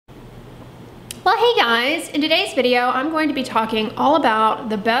Well, hey guys, in today's video, I'm going to be talking all about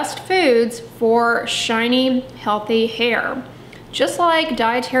the best foods for shiny, healthy hair. Just like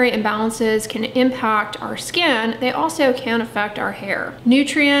dietary imbalances can impact our skin, they also can affect our hair.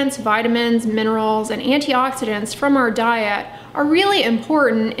 Nutrients, vitamins, minerals, and antioxidants from our diet are really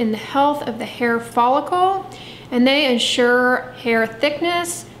important in the health of the hair follicle, and they ensure hair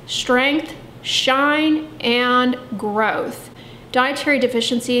thickness, strength, shine, and growth. Dietary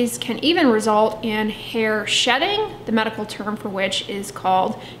deficiencies can even result in hair shedding, the medical term for which is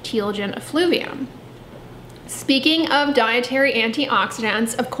called telogen effluvium. Speaking of dietary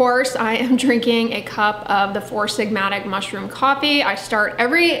antioxidants, of course, I am drinking a cup of the Four Sigmatic mushroom coffee. I start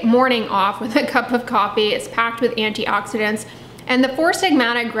every morning off with a cup of coffee. It's packed with antioxidants. And the Four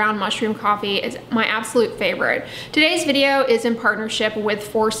Sigmatic ground mushroom coffee is my absolute favorite. Today's video is in partnership with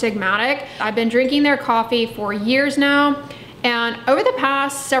Four Sigmatic. I've been drinking their coffee for years now. And over the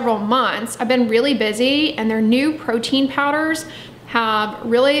past several months, I've been really busy, and their new protein powders have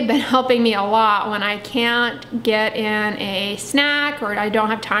really been helping me a lot when I can't get in a snack or I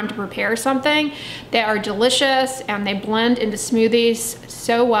don't have time to prepare something. They are delicious and they blend into smoothies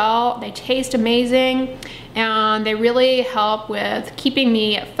so well. They taste amazing and they really help with keeping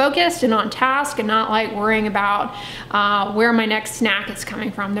me focused and on task and not like worrying about where my next snack is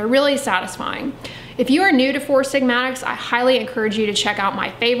coming from. They're really satisfying. If you are new to Four Sigmatics, I highly encourage you to check out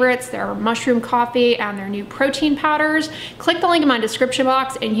my favorites, their mushroom coffee and their new protein powders. Click the link in my description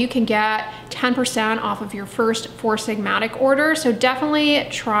box and you can get 10% off of your first Four Sigmatic order. So definitely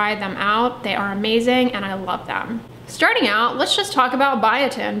try them out. They are amazing and I love them. Starting out, let's just talk about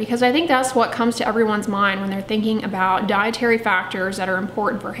biotin because I think that's what comes to everyone's mind when they're thinking about dietary factors that are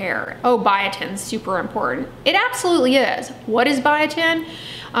important for hair. Oh, biotin's super important. It absolutely is. What is biotin?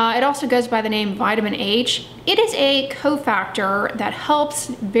 It also goes by the name vitamin H. It is a cofactor that helps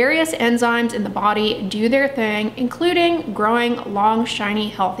various enzymes in the body do their thing, including growing long, shiny,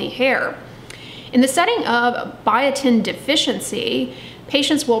 healthy hair. In the setting of biotin deficiency,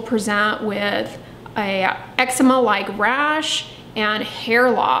 patients will present with a eczema-like rash and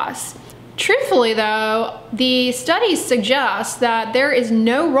hair loss. Truthfully though, the studies suggest that there is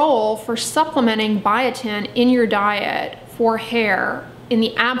no role for supplementing biotin in your diet for hair in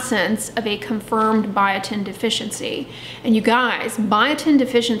the absence of a confirmed biotin deficiency. And you guys, biotin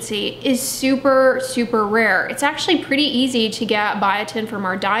deficiency is super, super rare. It's actually pretty easy to get biotin from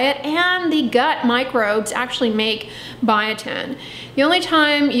our diet, and the gut microbes actually make biotin. The only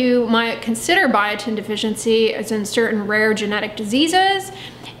time you might consider biotin deficiency is in certain rare genetic diseases,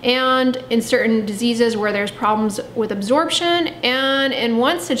 and in certain diseases where there's problems with absorption, and in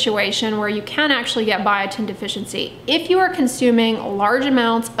one situation where you can actually get biotin deficiency if you are consuming large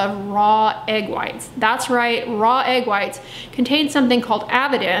amounts of raw egg whites. That's right, raw egg whites contain something called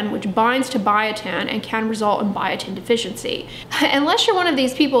avidin, which binds to biotin and can result in biotin deficiency. Unless you're one of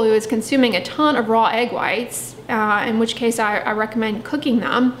these people who is consuming a ton of raw egg whites, in which case I recommend cooking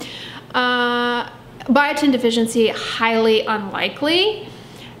them, biotin deficiency highly unlikely.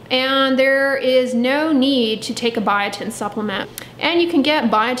 And there is no need to take a biotin supplement. And you can get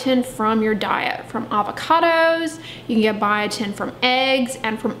biotin from your diet, from avocados, you can get biotin from eggs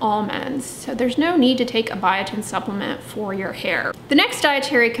and from almonds. So there's no need to take a biotin supplement for your hair. The next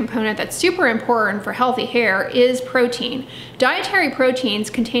dietary component that's super important for healthy hair is protein. Dietary proteins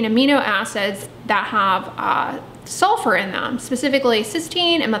contain amino acids that have sulfur in them, specifically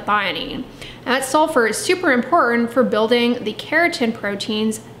cysteine and methionine. And that sulfur is super important for building the keratin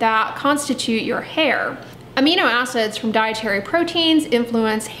proteins that constitute your hair. Amino acids from dietary proteins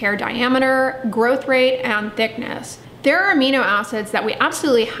influence hair diameter, growth rate, and thickness. There are amino acids that we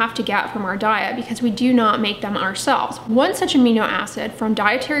absolutely have to get from our diet because we do not make them ourselves. One such amino acid from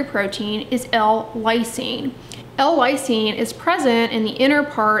dietary protein is L-lysine. L-lysine is present in the inner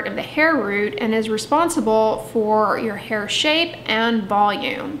part of the hair root and is responsible for your hair shape and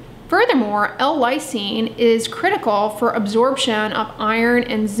volume. Furthermore, L-lysine is critical for absorption of iron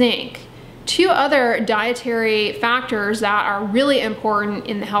and zinc. Two other dietary factors that are really important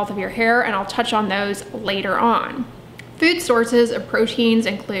in the health of your hair, and I'll touch on those later on. Food sources of proteins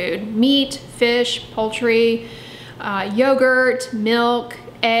include meat, fish, poultry, yogurt, milk,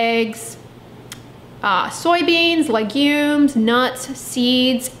 eggs, soybeans, legumes, nuts,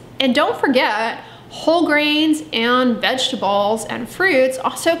 seeds, and don't forget Whole grains and vegetables and fruits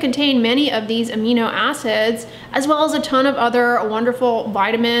also contain many of these amino acids, as well as a ton of other wonderful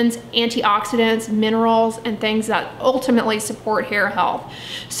vitamins, antioxidants, minerals, and things that ultimately support hair health.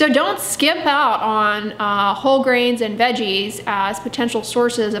 So don't skip out on whole grains and veggies as potential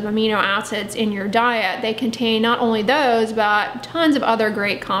sources of amino acids in your diet. They contain not only those, but tons of other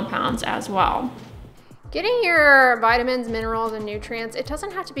great compounds as well. Getting your vitamins, minerals, and nutrients, it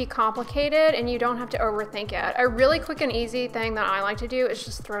doesn't have to be complicated and you don't have to overthink it. A really quick and easy thing that I like to do is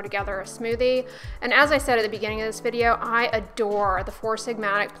just throw together a smoothie. And as I said at the beginning of this video, I adore the Four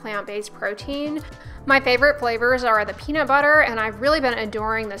Sigmatic plant-based protein. My favorite flavors are the peanut butter, and I've really been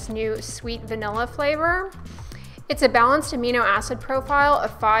adoring this new sweet vanilla flavor. It's a balanced amino acid profile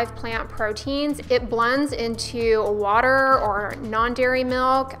of 5 plant proteins. It blends into water or non-dairy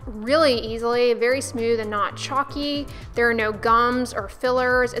milk really easily, very smooth and not chalky. There are no gums or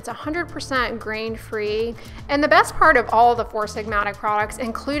fillers. It's 100% grain-free. And the best part of all of the Four Sigmatic products,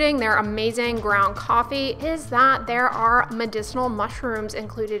 including their amazing ground coffee, is that there are medicinal mushrooms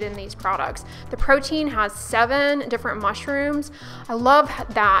included in these products. The protein has 7 different mushrooms. I love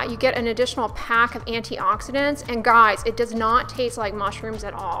that. You get an additional pack of antioxidants, and guys, it does not taste like mushrooms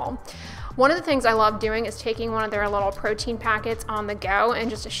at all. One of the things I love doing is taking one of their little protein packets on the go in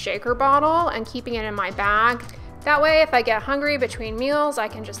just a shaker bottle and keeping it in my bag. That way, if I get hungry between meals, I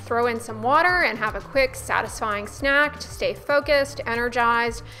can just throw in some water and have a quick, satisfying snack to stay focused,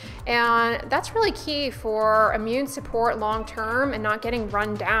 energized, and that's really key for immune support long-term and not getting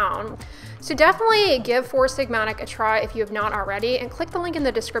run down. So definitely give Four Sigmatic a try if you have not already, and click the link in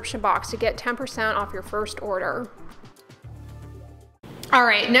the description box to get 10% off your first order. All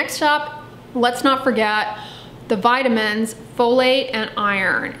right, next up, let's not forget the vitamins, folate and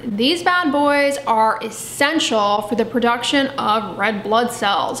iron. These bad boys are essential for the production of red blood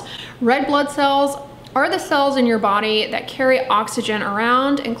cells. Red blood cells are the cells in your body that carry oxygen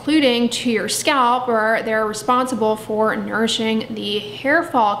around, including to your scalp, where they're responsible for nourishing the hair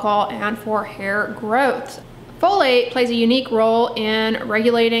follicle and for hair growth. Folate plays a unique role in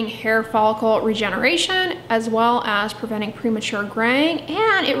regulating hair follicle regeneration, as well as preventing premature graying,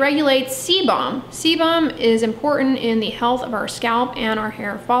 and it regulates sebum. Sebum is important in the health of our scalp and our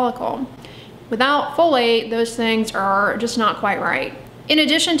hair follicle. Without folate, those things are just not quite right. In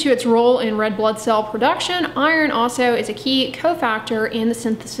addition to its role in red blood cell production, iron also is a key cofactor in the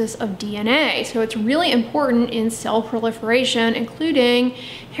synthesis of DNA. So it's really important in cell proliferation, including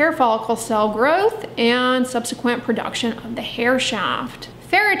hair follicle cell growth and subsequent production of the hair shaft.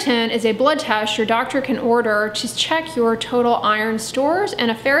 Ferritin is a blood test your doctor can order to check your total iron stores, and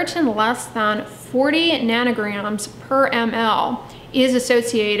a ferritin less than 40 nanograms per ml is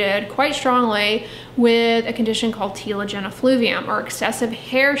associated quite strongly with a condition called telogen effluvium, or excessive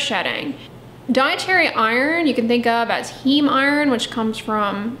hair shedding. Dietary iron you can think of as heme iron, which comes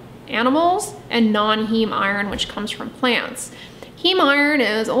from animals, and non-heme iron, which comes from plants. Heme iron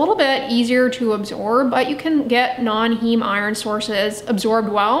is a little bit easier to absorb, but you can get non-heme iron sources absorbed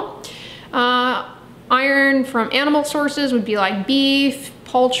well. Iron from animal sources would be like beef,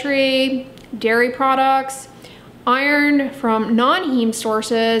 poultry, dairy products. Iron from non-heme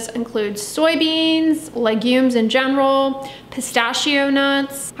sources includes soybeans, legumes in general, pistachio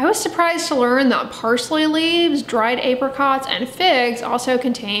nuts. I was surprised to learn that parsley leaves, dried apricots, and figs also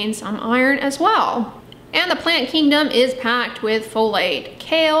contain some iron as well. And the plant kingdom is packed with folate.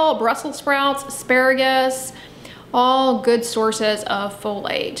 Kale, Brussels sprouts, asparagus, all good sources of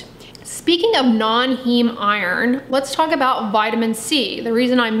folate. Speaking of non-heme iron, let's talk about vitamin C. The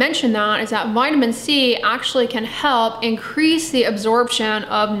reason I mention that is that vitamin C actually can help increase the absorption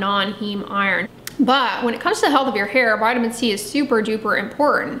of non-heme iron. But when it comes to the health of your hair, vitamin C is super duper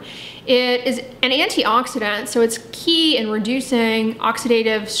important. It is an antioxidant, so it's key in reducing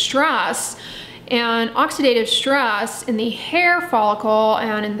oxidative stress. And oxidative stress in the hair follicle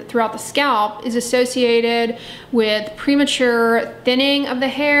and throughout the scalp is associated with premature thinning of the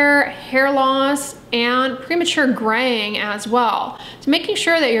hair, hair loss, and premature graying as well. So making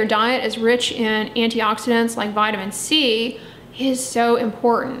sure that your diet is rich in antioxidants like vitamin C is so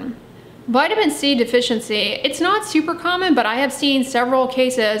important. Vitamin C deficiency, it's not super common, but I have seen several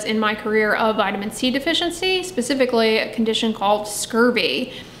cases in my career of vitamin C deficiency, specifically a condition called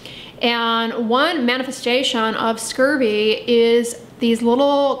scurvy. And one manifestation of scurvy is these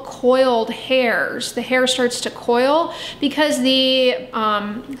little coiled hairs. The hair starts to coil because the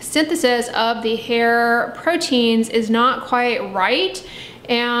synthesis of the hair proteins is not quite right.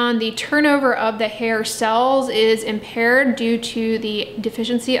 and the turnover of the hair cells is impaired due to the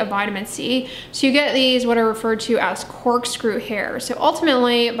deficiency of vitamin C. So you get these what are referred to as corkscrew hair. So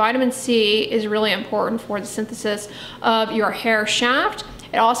ultimately, vitamin C is really important for the synthesis of your hair shaft.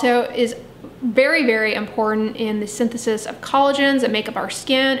 It also is very, very important in the synthesis of collagens that make up our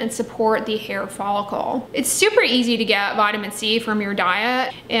skin and support the hair follicle. It's super easy to get vitamin C from your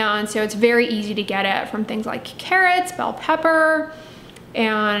diet, and so it's very easy to get it from things like carrots, bell pepper,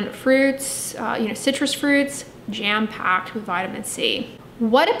 and fruits, citrus fruits, jam-packed with vitamin C.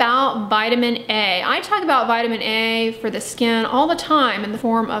 What about vitamin A? I talk about vitamin A for the skin all the time in the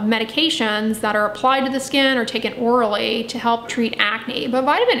form of medications that are applied to the skin or taken orally to help treat acne. But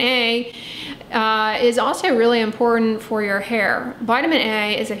vitamin A is also really important for your hair. Vitamin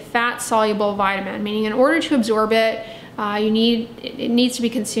A is a fat-soluble vitamin, meaning in order to absorb it, it needs to be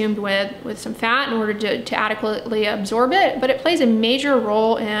consumed with some fat in order to adequately absorb it, but it plays a major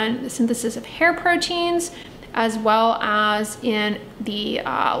role in the synthesis of hair proteins, as well as in the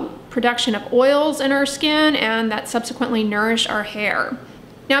production of oils in our skin and that subsequently nourish our hair.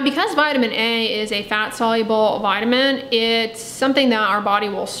 Now, because vitamin A is a fat-soluble vitamin, it's something that our body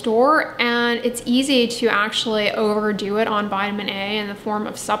will store, and it's easy to actually overdo it on vitamin A in the form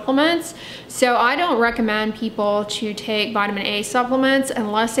of supplements. So I don't recommend people to take vitamin A supplements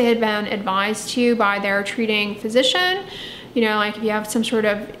unless they had been advised to by their treating physician. Like if you have some sort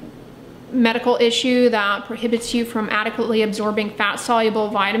of medical issue that prohibits you from adequately absorbing fat-soluble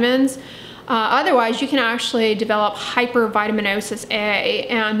vitamins. Otherwise, you can actually develop hypervitaminosis A,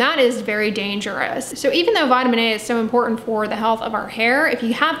 and that is very dangerous. So even though vitamin A is so important for the health of our hair, if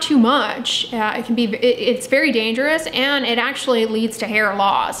you have too much, it's very dangerous, and it actually leads to hair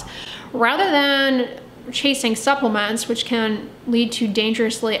loss. Rather than chasing supplements, which can lead to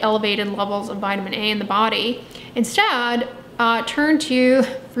dangerously elevated levels of vitamin A in the body, instead, turn to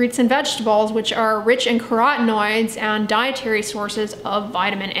fruits and vegetables, which are rich in carotenoids and dietary sources of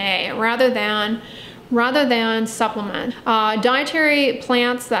vitamin A, rather than supplement. Dietary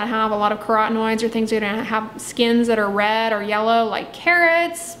plants that have a lot of carotenoids are things that are gonna have skins that are red or yellow, like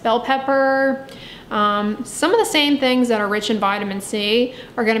carrots, bell pepper. Some of the same things that are rich in vitamin C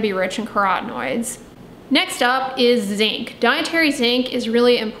are gonna be rich in carotenoids. Next up is zinc. Dietary zinc is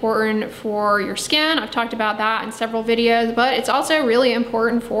really important for your skin. I've talked about that in several videos, but it's also really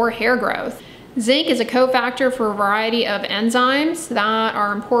important for hair growth. Zinc is a cofactor for a variety of enzymes that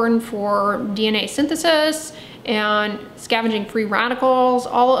are important for DNA synthesis and scavenging free radicals,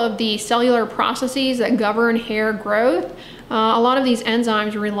 all of the cellular processes that govern hair growth. A lot of these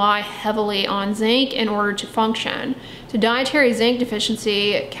enzymes rely heavily on zinc in order to function. So dietary zinc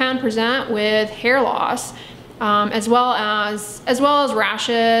deficiency can present with hair loss, as well as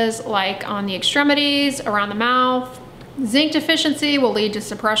rashes like on the extremities, around the mouth. Zinc deficiency will lead to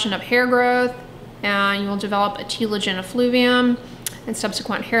suppression of hair growth, and you will develop a telogen effluvium and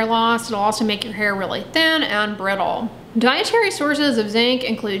subsequent hair loss. It'll also make your hair really thin and brittle. Dietary sources of zinc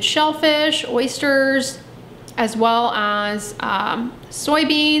include shellfish, oysters, as well as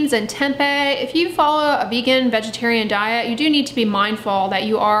soybeans and tempeh. If you follow a vegan, vegetarian diet, you do need to be mindful that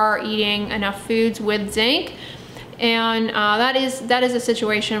you are eating enough foods with zinc. And that is a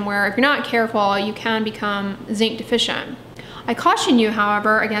situation where if you're not careful, you can become zinc deficient. I caution you,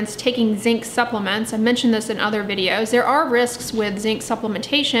 however, against taking zinc supplements. I've mentioned this in other videos. There are risks with zinc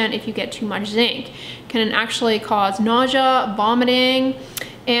supplementation if you get too much zinc. It can actually cause nausea, vomiting,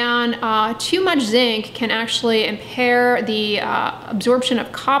 and too much zinc can actually impair the absorption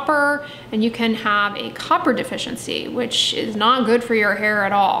of copper, and you can have a copper deficiency, which is not good for your hair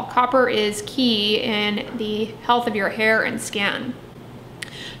at all. Copper is key in the health of your hair and skin.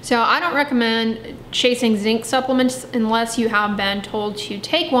 So I don't recommend chasing zinc supplements unless you have been told to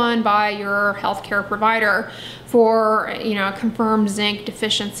take one by your healthcare provider for a confirmed zinc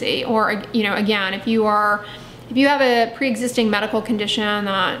deficiency, or again, if you have a pre-existing medical condition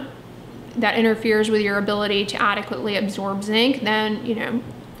that interferes with your ability to adequately absorb zinc, then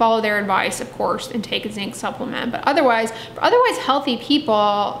follow their advice, of course, and take a zinc supplement. But otherwise, for otherwise healthy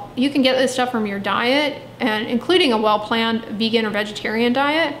people, you can get this stuff from your diet, and including a well-planned vegan or vegetarian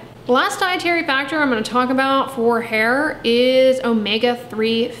diet. The last dietary factor I'm going to talk about for hair is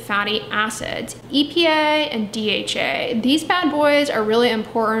omega-3 fatty acids, EPA and DHA. These bad boys are really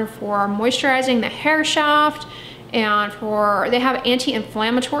important for moisturizing the hair shaft, and they have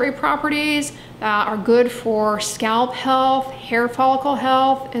anti-inflammatory properties that are good for scalp health, hair follicle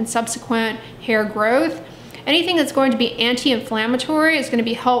health, and subsequent hair growth. Anything that's going to be anti-inflammatory is going to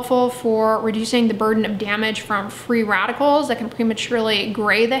be helpful for reducing the burden of damage from free radicals that can prematurely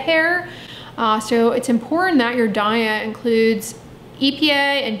gray the hair. So it's important that your diet includes EPA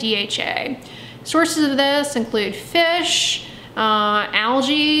and DHA. Sources of this include fish,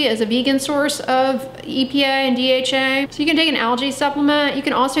 algae is a vegan source of EPA and DHA. So you can take an algae supplement. You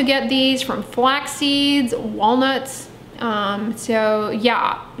can also get these from flax seeds, walnuts. So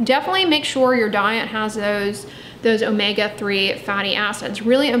yeah, definitely make sure your diet has those omega-3 fatty acids.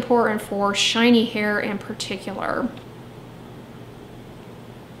 Really important for shiny hair in particular.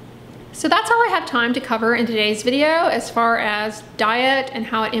 So that's all I have time to cover in today's video as far as diet and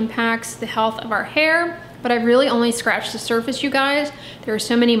how it impacts the health of our hair. But I've really only scratched the surface, you guys. There are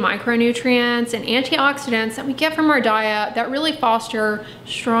so many micronutrients and antioxidants that we get from our diet that really foster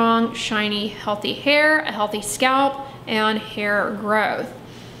strong, shiny, healthy hair, a healthy scalp, and hair growth.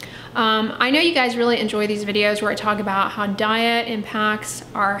 I know you guys really enjoy these videos where I talk about how diet impacts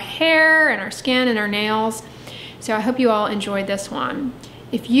our hair and our skin and our nails. So I hope you all enjoyed this one.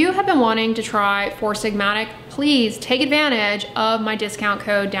 If you have been wanting to try 4 Sigmatic, please take advantage of my discount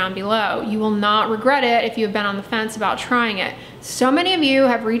code down below. You will not regret it if you have been on the fence about trying it. So many of you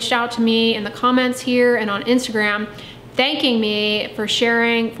have reached out to me in the comments here and on Instagram thanking me for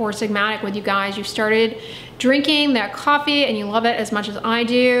sharing 4 Sigmatic with you guys. You started drinking that coffee and you love it as much as I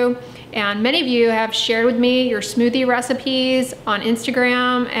do. And many of you have shared with me your smoothie recipes on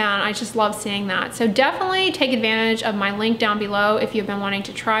Instagram, and I just love seeing that. So definitely take advantage of my link down below if you've been wanting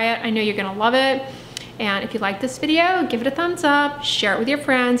to try it. I know you're gonna love it. And if you like this video, give it a thumbs up, share it with your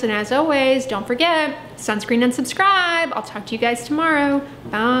friends, and as always, don't forget, sunscreen and subscribe. I'll talk to you guys tomorrow.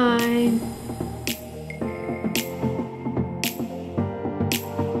 Bye.